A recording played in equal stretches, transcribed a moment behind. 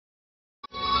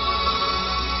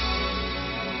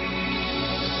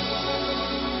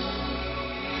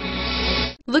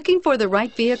Looking for the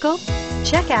right vehicle?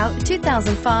 Check out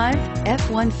 2005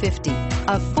 F-150.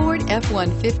 A Ford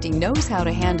F-150 knows how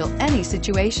to handle any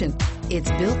situation.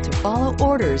 It's built to follow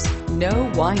orders,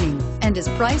 no whining, and is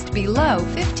priced below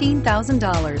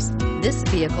 $15,000. This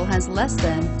vehicle has less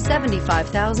than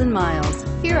 75,000 miles.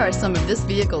 Here are some of this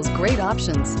vehicle's great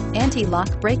options: anti-lock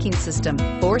braking system,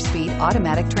 4-speed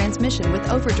automatic transmission with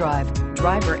overdrive,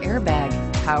 driver airbag,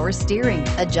 power steering,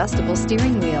 adjustable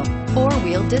steering wheel,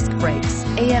 4-wheel disc brakes,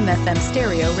 AM/FM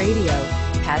stereo radio,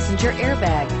 passenger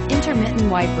airbag, intermittent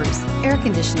wipers, air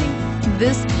conditioning.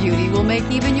 This beauty will make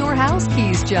even your house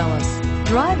keys jealous.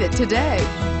 Drive it today.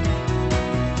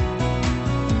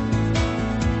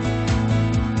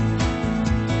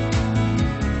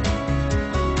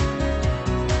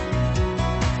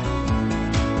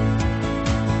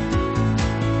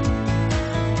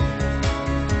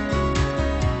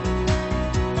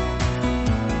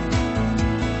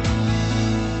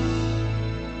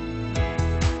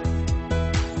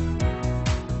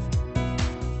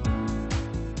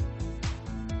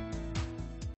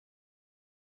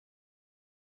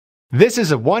 This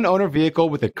is a one-owner vehicle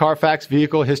with a Carfax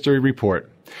Vehicle History Report.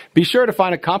 Be sure to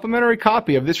find a complimentary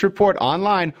copy of this report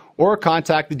online or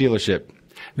contact the dealership.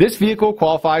 This vehicle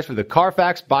qualifies for the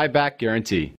Carfax Buyback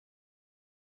Guarantee.